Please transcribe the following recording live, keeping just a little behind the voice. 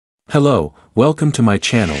Hello, welcome to my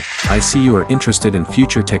channel. I see you are interested in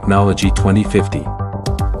future technology 2050.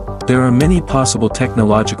 There are many possible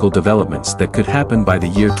technological developments that could happen by the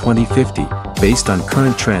year 2050, based on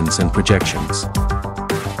current trends and projections.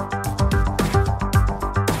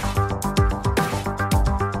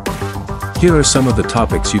 Here are some of the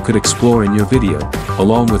topics you could explore in your video,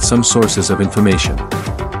 along with some sources of information.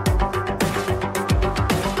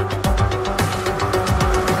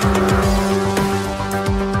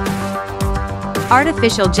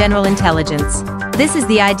 Artificial general intelligence. This is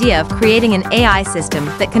the idea of creating an AI system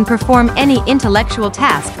that can perform any intellectual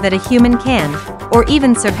task that a human can, or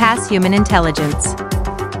even surpass human intelligence.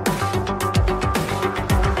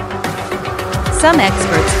 Some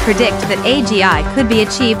experts predict that AGI could be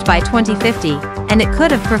achieved by 2050, and it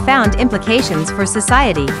could have profound implications for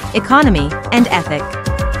society, economy, and ethics.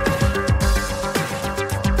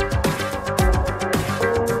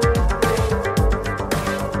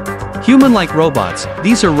 Human-like robots.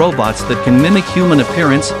 These are robots that can mimic human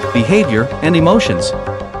appearance, behavior, and emotions.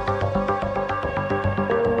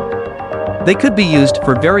 They could be used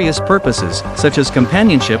for various purposes, such as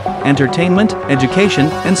companionship, entertainment, education,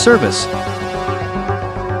 and service.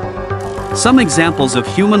 Some examples of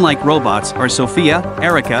human-like robots are Sophia,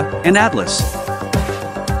 Erica, and Atlas.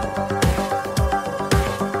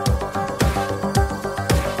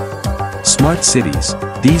 Smart cities.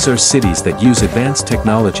 These are cities that use advanced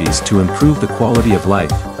technologies to improve the quality of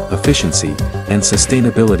life, efficiency, and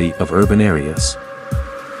sustainability of urban areas.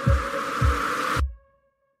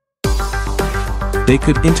 They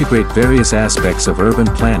could integrate various aspects of urban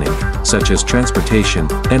planning, such as transportation,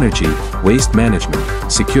 energy, waste management,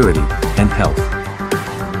 security, and health.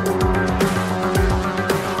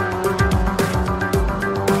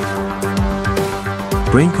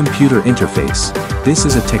 Brain-computer interface. This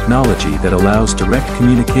is a technology that allows direct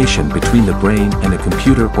communication between the brain and a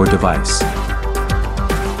computer or device.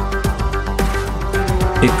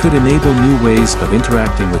 It could enable new ways of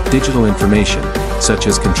interacting with digital information, such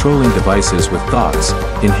as controlling devices with thoughts,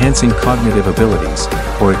 enhancing cognitive abilities,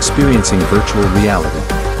 or experiencing virtual reality.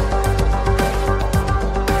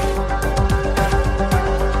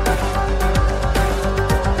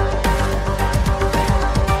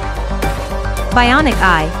 Bionic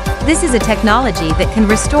eye. This is a technology that can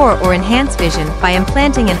restore or enhance vision by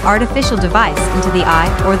implanting an artificial device into the eye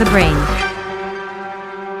or the brain.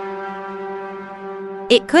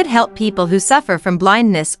 It could help people who suffer from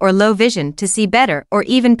blindness or low vision to see better or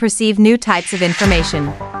even perceive new types of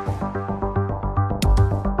information.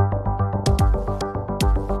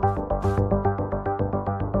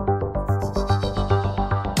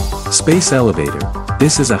 Space elevator.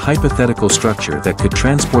 This is a hypothetical structure that could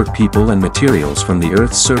transport people and materials from the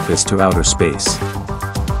Earth's surface to outer space.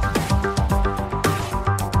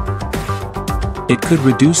 It could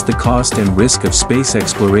reduce the cost and risk of space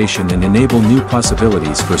exploration and enable new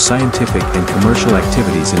possibilities for scientific and commercial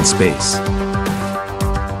activities in space.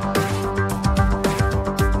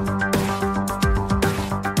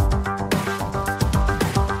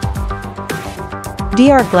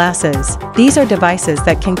 VR glasses. These are devices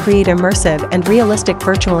that can create immersive and realistic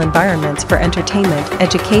virtual environments for entertainment,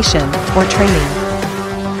 education, or training.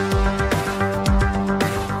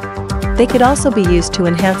 They could also be used to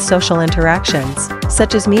enhance social interactions,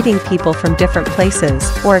 such as meeting people from different places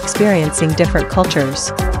or experiencing different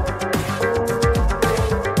cultures.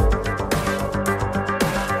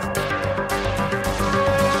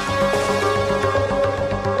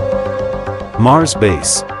 Mars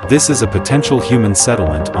base. This is a potential human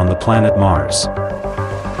settlement on the planet Mars.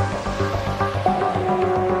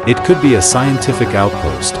 It could be a scientific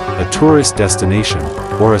outpost, a tourist destination,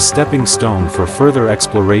 or a stepping stone for further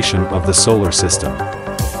exploration of the solar system.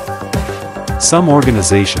 Some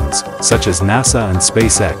organizations, such as NASA and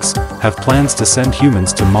SpaceX, have plans to send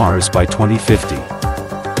humans to Mars by 2050.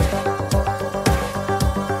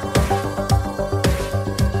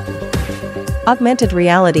 Augmented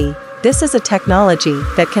reality. This is a technology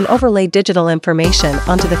that can overlay digital information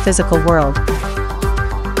onto the physical world.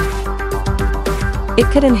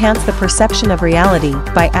 It could enhance the perception of reality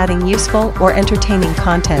by adding useful or entertaining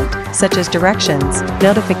content, such as directions,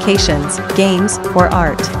 notifications, games, or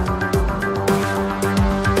art.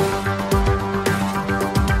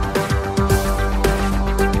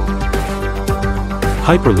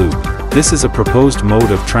 Hyperloop. This is a proposed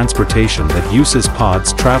mode of transportation that uses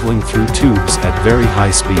pods traveling through tubes at very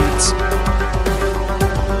high speeds.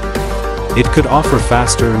 It could offer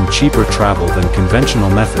faster and cheaper travel than conventional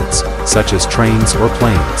methods, such as trains or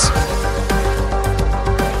planes.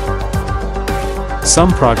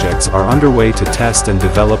 Some projects are underway to test and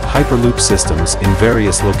develop Hyperloop systems in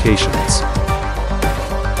various locations.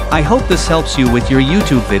 I hope this helps you with your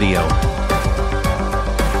YouTube video.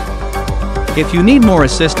 If you need more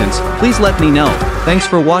assistance, please let me know. Thanks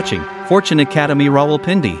for watching. Fortune Academy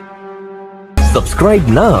Rawalpindi. Subscribe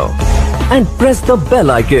now and press the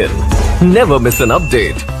bell icon. Never miss an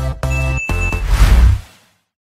update.